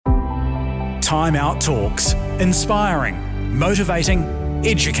TimeOut Talks. Inspiring, motivating,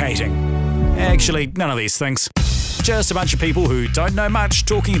 educating. Actually, none of these things. Just a bunch of people who don't know much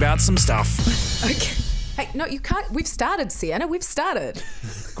talking about some stuff. Okay. Hey, no, you can't. We've started, Sienna. We've started.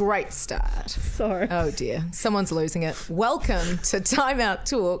 Great start. Sorry. Oh, dear. Someone's losing it. Welcome to TimeOut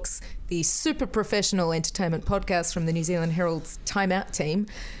Talks, the super professional entertainment podcast from the New Zealand Herald's TimeOut team.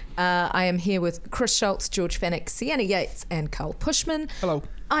 I am here with Chris Schultz, George Fennick, Sienna Yates, and Carl Pushman. Hello.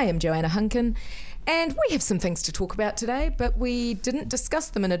 I am Joanna Hunkin. And we have some things to talk about today, but we didn't discuss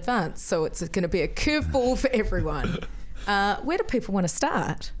them in advance, so it's going to be a curveball for everyone. Where do people want to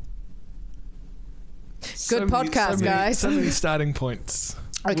start? Good podcast, guys. So many starting points.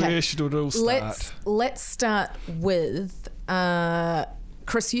 Okay. Where should it all start? Let's start with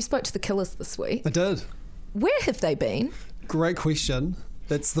Chris. You spoke to the Killers this week. I did. Where have they been? Great question.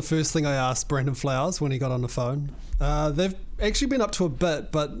 That's the first thing I asked Brandon Flowers when he got on the phone. They've actually been up to a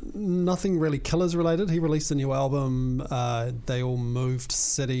bit, but nothing really Killers related. He released a new album. They all moved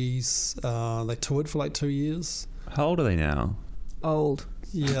cities. They toured for like 2 years. How old are they now? Old.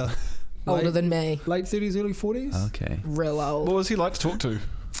 Yeah. Older than me. Late 30s, early 40s. Okay. Real old. What was he like to talk to?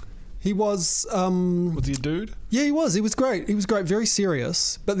 He was... Was he a dude? Yeah, he was. He was great. He was great. Very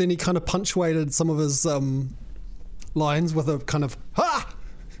serious. But then he kind of punctuated some of his lines with a kind of, ha!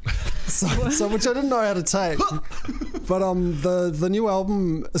 So which I didn't know how to take. But the new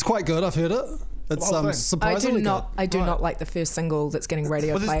album is quite good. I've heard it. It's surprisingly good. I do not like the first single that's getting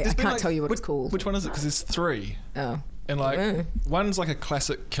radio play. I can't tell you what it's called. Which one is it? Because there's three. Oh. And one's like a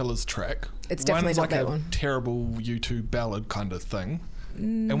classic Killers track. It's definitely one's not like that a one. terrible YouTube ballad kind of thing.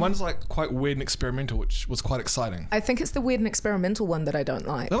 And one's like quite weird and experimental, which was quite exciting. I think it's the weird and experimental one that I don't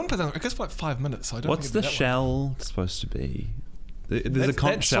like. That one plays, it goes for like 5 minutes, so I don't What's think the it'd be that shell supposed to be? There's a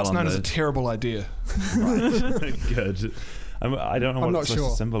conch That's shell what's on known the... as a terrible idea. Good. I don't know what not it's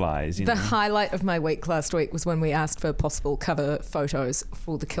supposed to symbolise. The highlight of my week last week was when we asked for possible cover photos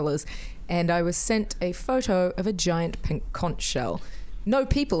for the Killers, and I was sent a photo of a giant pink conch shell. No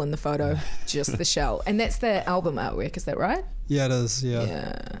people in the photo, just the shell. And that's their album artwork, is that right? Yeah, it is,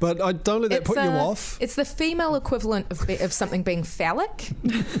 yeah. But I don't let that put you off. It's the female equivalent of something being phallic.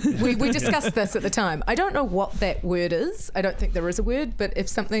 we discussed this at the time. I don't know what that word is. I don't think there is a word, but if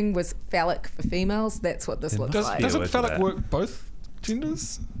something was phallic for females, that's what this looks like. Doesn't phallic work both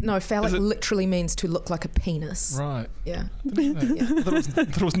genders? No, phallic literally means to look like a penis. Right. Yeah. I thought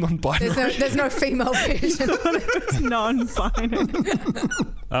it was non-binary. There's no female version. It's non-binary.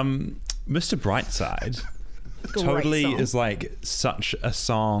 Mr. Brightside Great totally song. is like such a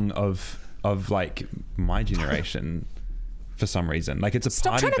song of like my generation for some reason. Like it's a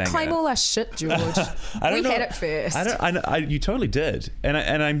Stop party trying to banger. claim all our shit, George. We had it first. You totally did,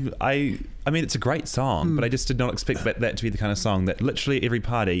 I mean, it's a great song, but I just did not expect that to be the kind of song that literally every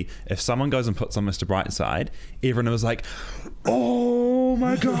party, if someone goes and puts on Mr. Brightside, everyone was like, "Oh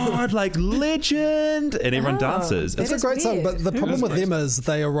my god, like legend!" and everyone dances. It's a great song, but the problem with them is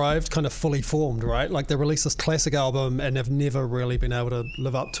they arrived kind of fully formed, right? Like they released this classic album and have never really been able to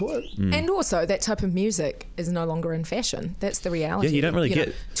live up to it. And also, that type of music is no longer in fashion. That's the reality. Yeah, you don't really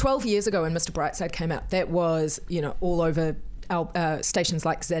get... 12 years ago when Mr. Brightside came out, that was, all over stations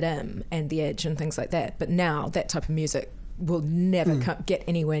like ZM and The Edge and things like that. But now, that type of music will never get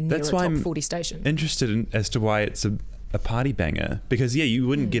anywhere near a top 40 station. Interested as to why it's a party banger. Because, you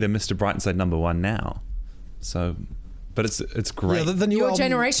wouldn't get a Mr. Brightside #1 now. So... But it's great. Yeah, the new Your album,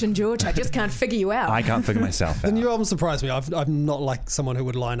 generation, George, I just can't figure you out. I can't figure myself out. The new album surprised me. I'm not like someone who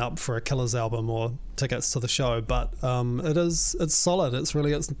would line up for a Killers album or tickets to the show, but it's solid. It's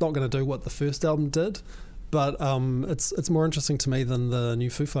not going to do what the first album did, but it's more interesting to me than the new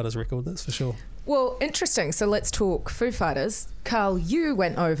Foo Fighters record. That's for sure. Well, interesting. So let's talk Foo Fighters. Carl, you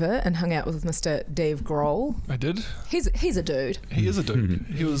went over and hung out with Mr. Dave Grohl. I did. He's a dude. He is a dude.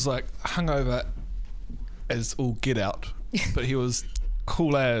 He was like hungover as all get out, but he was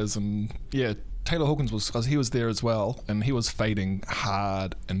cool as, and Taylor Hawkins was, because he was there as well, and he was fading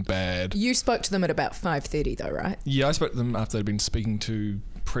hard and bad. You spoke to them at about 5:30 though, right? Yeah, I spoke to them after they'd been speaking to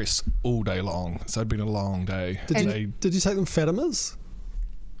press all day long, so it'd been a long day. Did you take them Fatimas?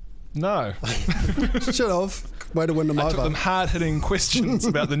 No. Should have. Way to win them I over. took them hard-hitting questions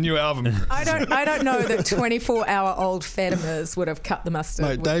about the new album. I don't know that 24-hour-old Fatimas would have cut the mustard.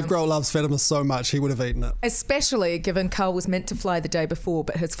 Mate, Dave Grohl loves Fatimas so much he would have eaten it. Especially given Carl was meant to fly the day before,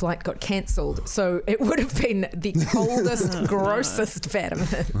 but his flight got cancelled, so it would have been the coldest, grossest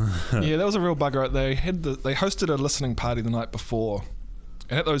Fatimas. Yeah, that was a real bugger. They hosted a listening party the night before,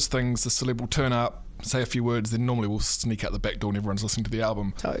 and at those things, the celeb will turn up, say a few words, then normally we'll sneak out the back door and everyone's listening to the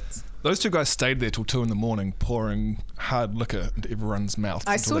album. Totes. Those two guys stayed there till 2 a.m, pouring hard liquor into everyone's mouth.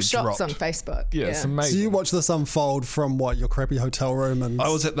 I until saw they shots dropped. on Facebook. Yeah, it's amazing. So you watch this unfold from what, your crappy hotel room? And I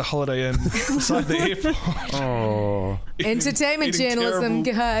was at the Holiday Inn beside the airport. Oh. Entertainment Eating journalism,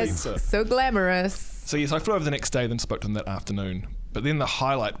 terrible guys. pizza. So glamorous. So yes, I flew over the next day, then spoke to them that afternoon. But then the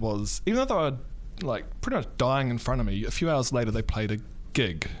highlight was, even though they were like pretty much dying in front of me, a few hours later they played a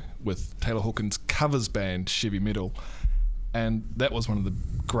gig with Taylor Hawkins' covers band Chevy Metal, and that was one of the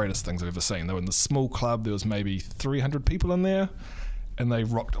greatest things I've ever seen. They were in the small club, there was maybe 300 people in there, and they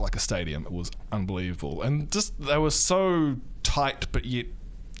rocked it like a stadium. It was unbelievable, and just they were so tight but yet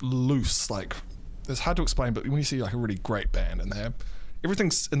loose. Like, it's hard to explain, but when you see like a really great band and they have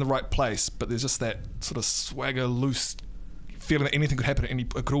everything's in the right place, but there's just that sort of swagger, loose feeling that anything could happen, it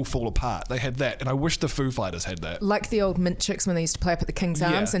could all fall apart. They had that, and I wish the Foo Fighters had that. Like the old Mint Chicks when they used to play up at the King's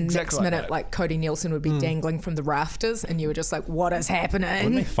Yeah, Arms, and exactly next like minute, that. like Cody Nielsen would be dangling from the rafters, and you were just like, "What is Wouldn't they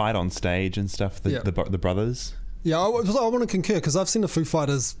happening?" fight on stage and stuff? The Yeah. the brothers. yeah, I want to concur because I've seen the Foo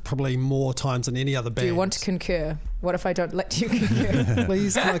Fighters probably more times than any other band. Do you want to concur? What if I don't let you concur?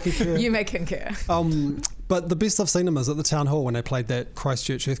 Please, can I concur? You may concur. But the best I've seen them is at the Town Hall when they played that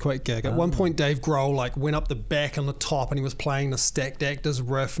Christchurch Earthquake gig. At one point, Dave Grohl like went up the back and the top, and he was playing the Stacked Actors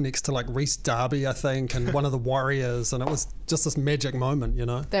riff next to like Rhys Darby, I think, and one of the Warriors, and it was just this magic moment, you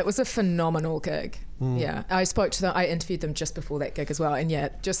know. That was a phenomenal gig. Yeah, I spoke to them. I interviewed them just before that gig as well, and yeah,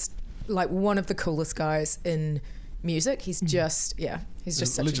 just like one of the coolest guys in music. He's just he's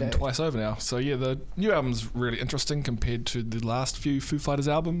just such a legend dude. twice over now. So yeah, the new album's really interesting compared to the last few Foo Fighters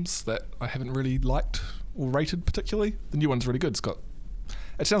albums that I haven't really liked or rated particularly. The new one's really good.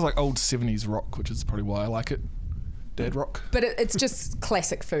 It sounds like old 70s rock, which is probably why I like it. Dad rock. But it's just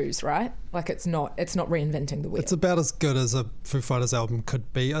classic Foos, right? Like it's not reinventing the wheel. It's about as good as a Foo Fighters album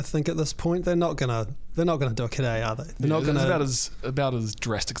could be, I think, at this point. They're not gonna do a Kid A, are they? They're not gonna. It's about as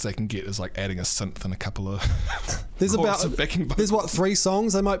drastic as they can get, is like adding a synth and a couple of There's chords of backing vocals. There's what 3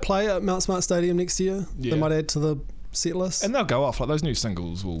 songs they might play at Mount Smart Stadium next year. Yeah. They might add to the set list. And they'll go off, like those new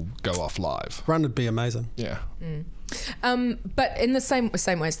singles will go off live. Run would be amazing. Yeah. But in the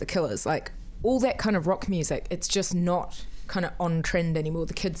same way as the Killers, like all that kind of rock music, it's just not kind of on trend anymore.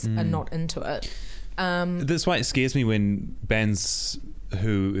 The kids are not into it. That's why it scares me when bands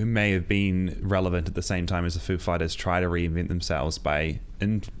who may have been relevant at the same time as the Foo Fighters try to reinvent themselves by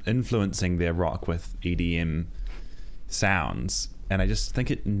influencing their rock with EDM sounds. And I just think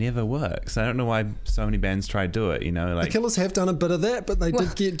it never works. I don't know why so many bands try to do it, you know? Like, The Killers have done a bit of that, but they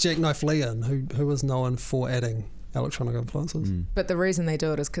did get Jackknife Lee in, who was known for adding electronic influences. But the reason they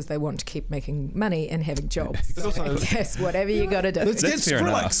do it is because they want to keep making money and having jobs. So also- I guess whatever you got to do. Let's get that's fair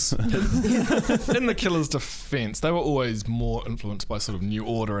Skrillex. In the Killers' defense, they were always more influenced by sort of New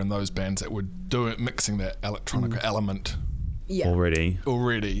Order and those bands that would do it, mixing that electronic element Yeah. already.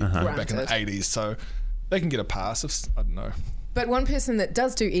 already back in the Granted. 80s. So they can get a pass. I don't know. But one person that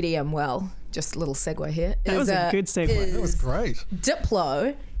does do EDM well, just a little segue here, That was a good segue. is That was great.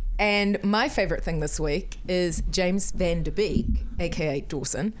 Diplo. And my favourite thing this week is James Van Der Beek, aka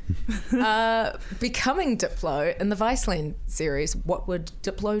Dawson, becoming Diplo in the Viceland series. What would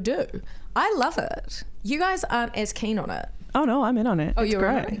Diplo do? I love it. You guys aren't as keen on it. Oh no, I'm in on it. Oh, It's you're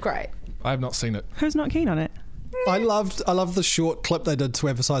great. right. Great. I have not seen it. Who's not keen on it? I loved the short clip they did to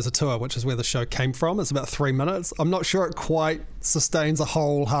advertise the tour, which is where the show came from. It's about 3 minutes. I'm not sure it quite sustains a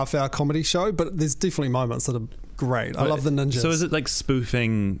whole half-hour comedy show, but there's definitely moments that are great. I love the ninjas. So is it like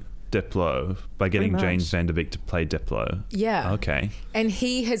spoofing Diplo by getting Pretty much. James Van Der Beek to play Diplo? Yeah. Okay. And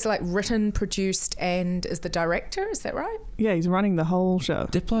he has like written, produced, and is the director. Is that right? Yeah, he's running the whole show.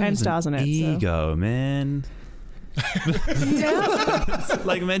 Diplo and has stars an in it. so- ego, man. Yeah.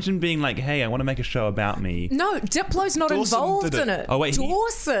 Like, imagine being like, hey, I want to make a show about me. No, Diplo's not Dawson involved did it. in it. Oh, wait, he-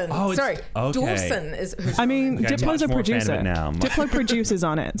 Dawson. Oh, it's- Sorry, okay. Dawson is. Who's I mean, Okay, I'm Diplo's much a more a fan of producer. it now. Diplo produces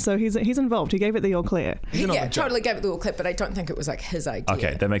on it, so he's involved. He gave it the all clear. yeah, totally gave it the little clip, but I don't think it was like his idea.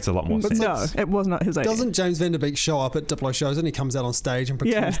 Okay, that makes a lot more But sense. No, it was not his idea. Doesn't James Van Der Beek show up at Diplo shows and he comes out on stage and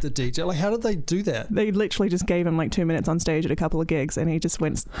pretends to DJ? Like, how did they do that? They literally just gave him like 2 minutes on stage at a couple of gigs, and he just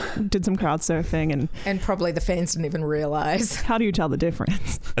did some crowd surfing. And probably the fans didn't even realise. How do you tell the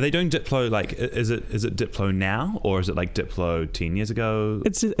difference? Are they doing Diplo like, is it Diplo now, or is it like Diplo 10 years ago?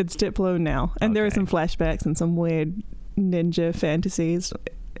 It's Diplo now, and there are Okay. some flashbacks and some weird ninja fantasies.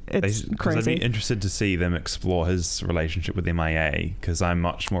 It's Because I'd crazy. be interested to see them explore his relationship with MIA, because I'm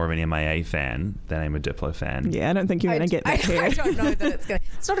much more of an MIA fan than I'm a Diplo fan. Yeah, I don't think you're going to get that I here. don't know that it's going to...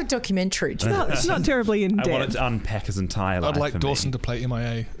 It's not a documentary. Do you know? It's not terribly in I want it depth. to unpack his entire life. I'd like for Dawson me. to play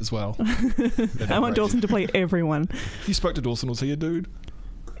MIA as well. I want Dawson to play everyone. You spoke to Dawson, was he a dude?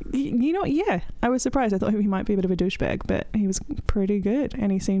 You know, yeah, I was surprised. I thought he might be a bit of a douchebag, but he was pretty good,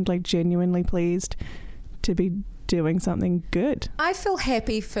 and he seemed like genuinely pleased to be doing something good. I feel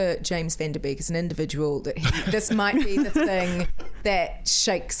happy for James Van Der Beek as an individual that this might be the thing that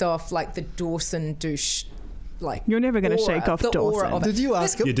shakes off like the Dawson douche. Like you're never going to shake off Dawson. Did you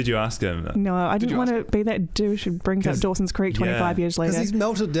ask him? Yeah, did you ask him? No, I didn't want to be that douche who brings up Dawson's Creek 25 years later. Because he's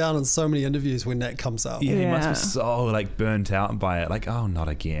melted down in so many interviews when that comes up. Yeah, he must be so like burnt out by it. Like, oh, not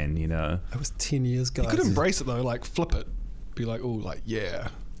again, you know. It was 10 years, guys. You could embrace it though, like flip it, be like, oh, like yeah,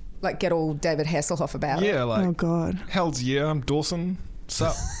 like get all David Hasselhoff about it. yeah, like oh god, hell's yeah, I'm Dawson.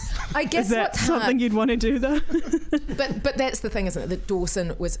 Sup? I guess is that what's something hard, you'd want to do though? but that's the thing, isn't it? That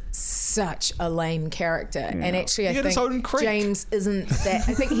Dawson was such a lame character, and actually I He had his own think creek. James isn't that.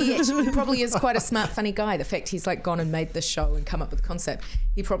 I think he probably is quite a smart, funny guy. The fact he's like gone and made this show and come up with the concept,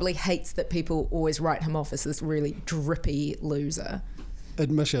 he probably hates that people always write him off as this really drippy loser.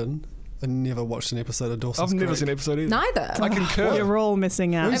 Admission, I never watched an episode of Dawson's I've never Creek. seen an episode either. Neither. I concur. You're all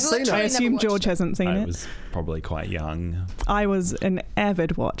missing out. We've I've seen it. literally I assume never watched George hasn't seen I it. was probably quite young. I was an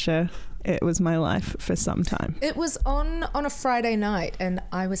avid watcher. It was my life for some time. It was on a Friday night, and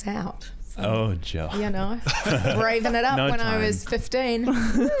I was out. Oh, Joe. You know, braving it up No when I time. was 15.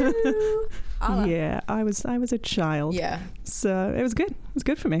 Woo. Holla. Yeah, I was a child. Yeah. So it was good. It was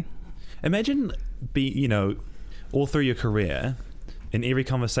good for me. Imagine all through your career, in every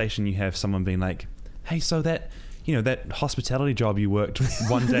conversation you have someone being like, hey, so that hospitality job you worked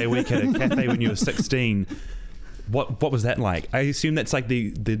one day a week at a cafe when you were 16, what was that like? I assume that's like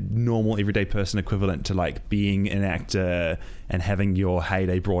the normal everyday person equivalent to like being an actor and having your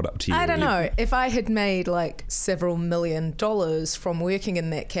heyday brought up to you. I don't know. If I had made like several $1 million from working in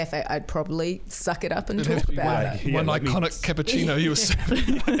that cafe, I'd probably suck it up and It'd have talk to be about one, it. Yeah, one let me- iconic cappuccino you were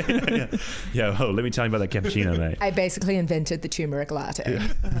serving. Yeah, oh, let me tell you about that cappuccino, mate. I basically invented the turmeric latte.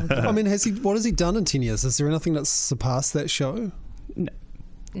 I mean, what has he done in 10 years? Is there anything that's surpassed that show?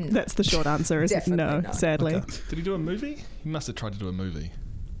 That's the short answer. Is Definitely no, not. sadly. Okay. Did he do a movie? He must have tried to do a movie. Did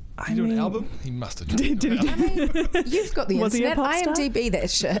I he do an mean, album? He must have tried to do Did an he album. do? You've got the Was he a internet. pop star? IMDb that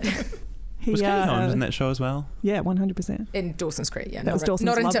shit. He, Was Katie Holmes in that show as well? Yeah, 100%. In Dawson's Creek, yeah. That was not Dawson's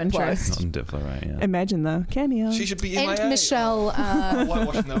not in love Diplo. interest. Not in Diplo, right? Yeah. Imagine though, cameo. She should be And MIA. Michelle, Oh, why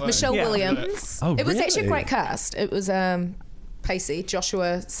watching that way? Michelle Yeah. Williams. Oh, It was actually a really? great cast. It was Pacey,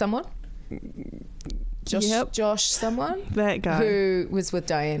 Joshua someone. Yep. Josh someone. That guy. Who was with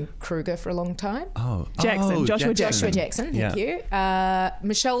Diane Kruger for a long time. Jackson, Joshua Joshua Jackson, thank Yeah. you.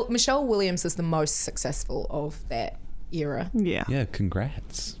 Michelle Williams is the most successful of that era. Yeah. Yeah,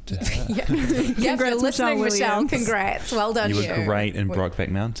 congrats to her. Yeah, if you're Congrats, listening, Michelle Michelle. Williams. Congrats, well done. You were great in Brokeback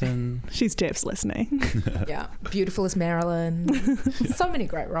Mountain. She's Dev's listening. Yeah, beautiful as Marilyn. So many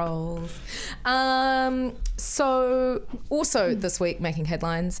great roles. So also this week making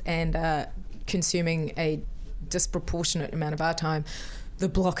headlines and consuming a disproportionate amount of our time, the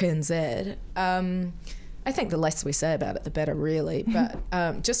Block NZ. I think the less we say about it, the better, really.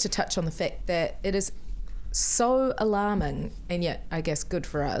 But just to touch on the fact that it is so alarming, and yet I guess good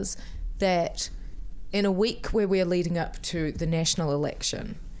for us, that in a week where we're leading up to the national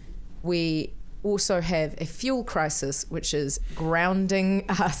election, we also have a fuel crisis which is grounding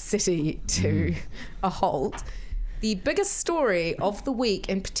our city to a halt. The biggest story of the week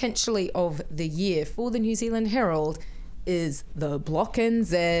and potentially of the year for the New Zealand Herald is the Block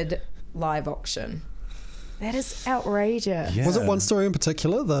NZ live auction. That is outrageous. Yeah. Was it one story in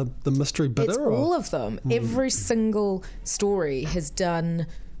particular, the mystery bidder? It's or? all of them. Every single story has done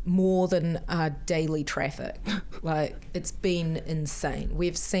more than our daily traffic. Like, it's been insane.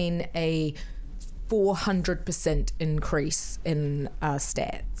 We've seen a 400% increase in our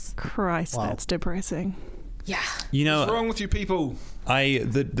stats. Christ, Wow. that's depressing. Yeah. You know, What's wrong with you people?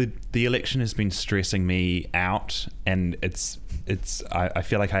 the election has been stressing me out, and I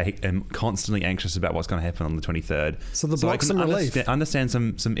feel like I am constantly anxious about what's going to happen on the 23rd. So the I Block's can some relief. understand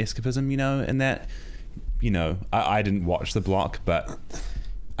some escapism, in that, I didn't watch the Block, but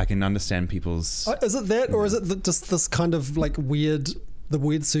I can understand people's. Is it that, or is it just this kind of like weird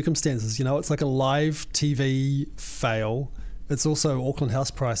circumstances? It's like a live TV fail. It's also Auckland house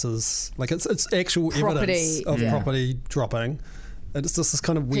prices. Like it's actual evidence Property, of yeah. property dropping. And it's just this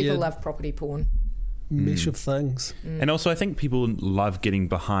kind of People weird love property porn. mesh of things. And also, I think people love getting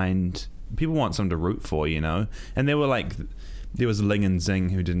behind. People want someone to root for, And there was Ling and Zing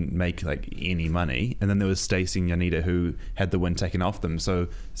who didn't make like any money, and then there was Stacey and Yanita who had the win taken off them. So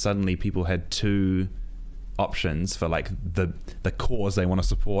suddenly, people had two options for like the cause they want to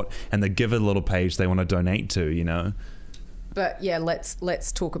support and the Give a Little page they want to donate to. But yeah,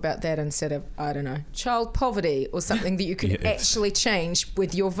 let's talk about that instead of, I don't know, child poverty or something that you can actually change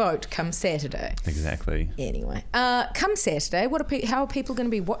with your vote come Saturday. Exactly. Anyway, come Saturday, how are people going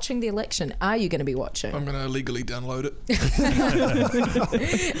to be watching the election? Are you going to be watching? I'm going to illegally download it.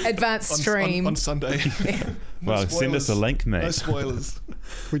 Advanced stream. On Sunday. No Well, send us a link, mate. No spoilers.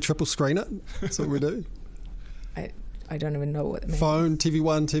 We triple screen it. That's what we do. I don't even know what it means. Phone,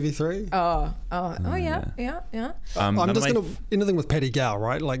 TV1, TV3. Oh, yeah. I'm just going to... Anything with Patrick Gower,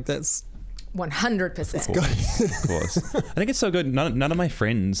 right? Like, that's... 100%. Of course. I think it's so good. None of my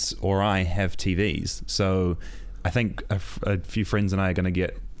friends or I have TVs. So I think a few friends and I are going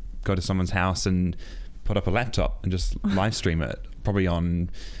to go to someone's house and put up a laptop and just live stream it. Probably on...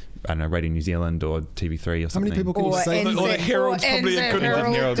 I don't know, Radio New Zealand or TV3 or something. How many people can you say? Or the Herald's probably a good one.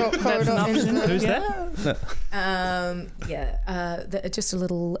 Who's that? Just a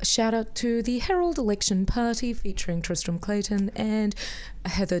little shout out to the Herald Election Party featuring Tristram Clayton and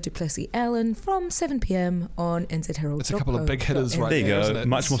Heather Duplessis Allen from 7 p.m. on NZ Herald. It's a couple of big hitters right there. there, There you go.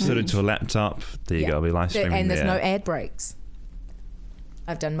 Much more suited to a laptop. There you go. I'll be live streaming and there's there. no ad breaks.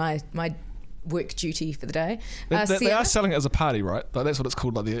 I've done my work duty for the day. They are selling it as a party, right? Like, that's what it's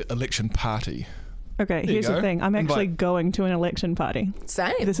called, like the election party. Okay, There you here's the go. thing. I'm actually Invite. going to an election party.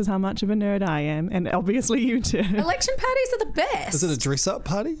 Same. This is how much of a nerd I am, and obviously you too. Election parties are the best. Is it a dress-up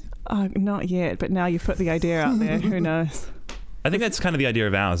party? Not yet, but now you've put the idea out there. Who knows? I think that's kind of the idea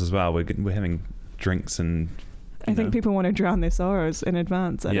of ours as well. We're having drinks and... I think people want to drown their sorrows in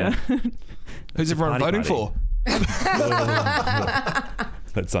advance. I Yeah. know. Who's everyone party voting for?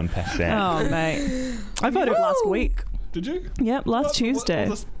 Let's unpack that. Oh, mate. I voted last week. Did you? Yep, last Tuesday.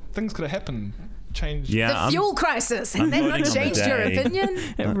 Things could have happened. Changed. Yeah, The fuel crisis. Has I'm that not voting on the changed your day. opinion?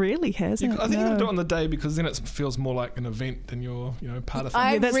 It really hasn't. I think you no. got to do it on the day because then it feels more like an event than you're, part of.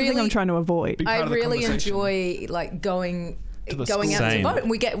 I Yeah, that's the thing really- I'm trying to avoid. Be part I of the really conversation. enjoy like going To the out to Same. vote, and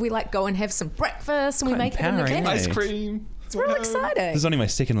we like go and have some breakfast, and we Quite make it an empowering, event. eh? Ice cream. It's real exciting. This is only my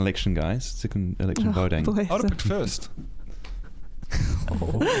second election, guys. Second election voting. Bless I would have him. picked first.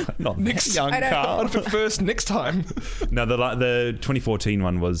 Not Next, young I know. I Carl. would have picked first next time. No, the 2014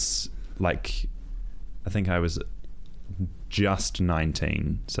 one was like, I think I was just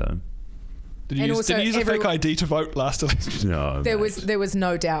 19. So Did you And use, also did you use a fake everyone- ID to vote last election? no, There mate. was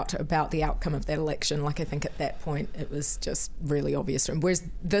no doubt about the outcome of that election. Like I think at that point it was just really obvious. Whereas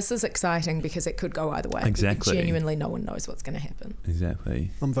this is exciting because it could go either way. Exactly. Genuinely, no one knows what's going to happen.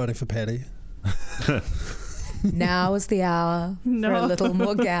 Exactly. I'm voting for Patty. Now is the hour for a No. little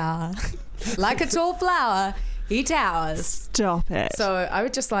more gower. Like a tall flower, he towers. Stop it. So I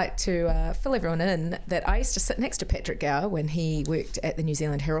would just like to fill everyone in that I used to sit next to Patrick Gower when he worked at the New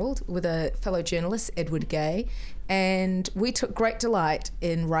Zealand Herald with a fellow journalist, Edward Gay, and we took great delight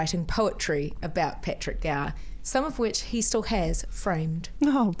in writing poetry about Patrick Gower, some of which he still has framed.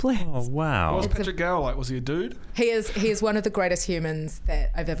 Oh, bless. Oh What wow. was Patrick Gower like? Was he a dude? He is one of the greatest humans that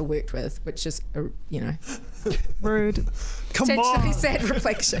I've ever worked with, which is, Rude. Come potentially on! sad We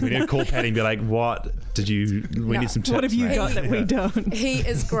reflection. need to call Patty and be like, "What did you? We No. need some tips." What have you mate." got that we don't? He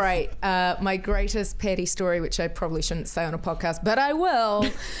is great. My greatest Patty story, which I probably shouldn't say on a podcast, but I will,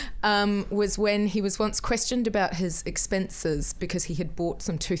 was when he was once questioned about his expenses because he had bought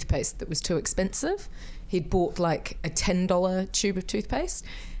some toothpaste that was too expensive. He'd bought like a $10 tube of toothpaste.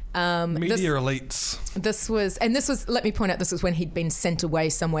 Media elites. This was, let me point out, this was when he'd been sent away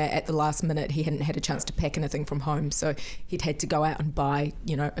somewhere at the last minute. He hadn't had a chance to pack anything from home, so he'd had to go out and buy,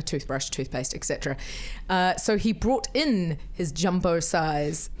 a toothbrush, toothpaste, etc. So he brought in his jumbo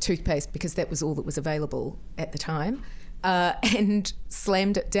size toothpaste because that was all that was available at the time, and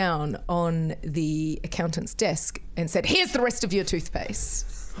slammed it down on the accountant's desk and said, "Here's the rest of your toothpaste."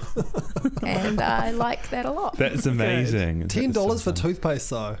 And I like that a lot. That's amazing. $10 for toothpaste,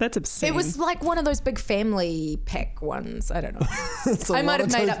 though. That's obscene. It was like one of those big family pack ones. I don't know. It's a I might lot have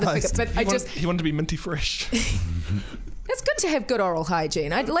of made up the figure, toothpaste. but He wanted to be minty fresh. it's good to have good oral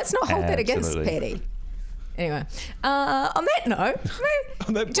hygiene. Let's not hold that against Absolutely. Patty. Anyway, on that note,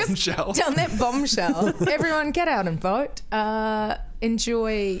 On that bombshell. on that bombshell, everyone get out and vote.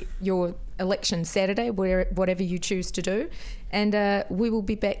 Enjoy your election Saturday, whatever you choose to do. And we will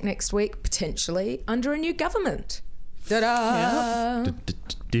be back next week, potentially, under a new government. Ta-da!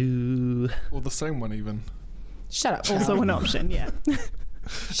 Do. Or the same one, even. Shut up. also an option, yeah.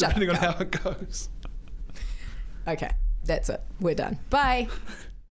 Shut Depending up. on how it goes. Okay, that's it. We're done. Bye.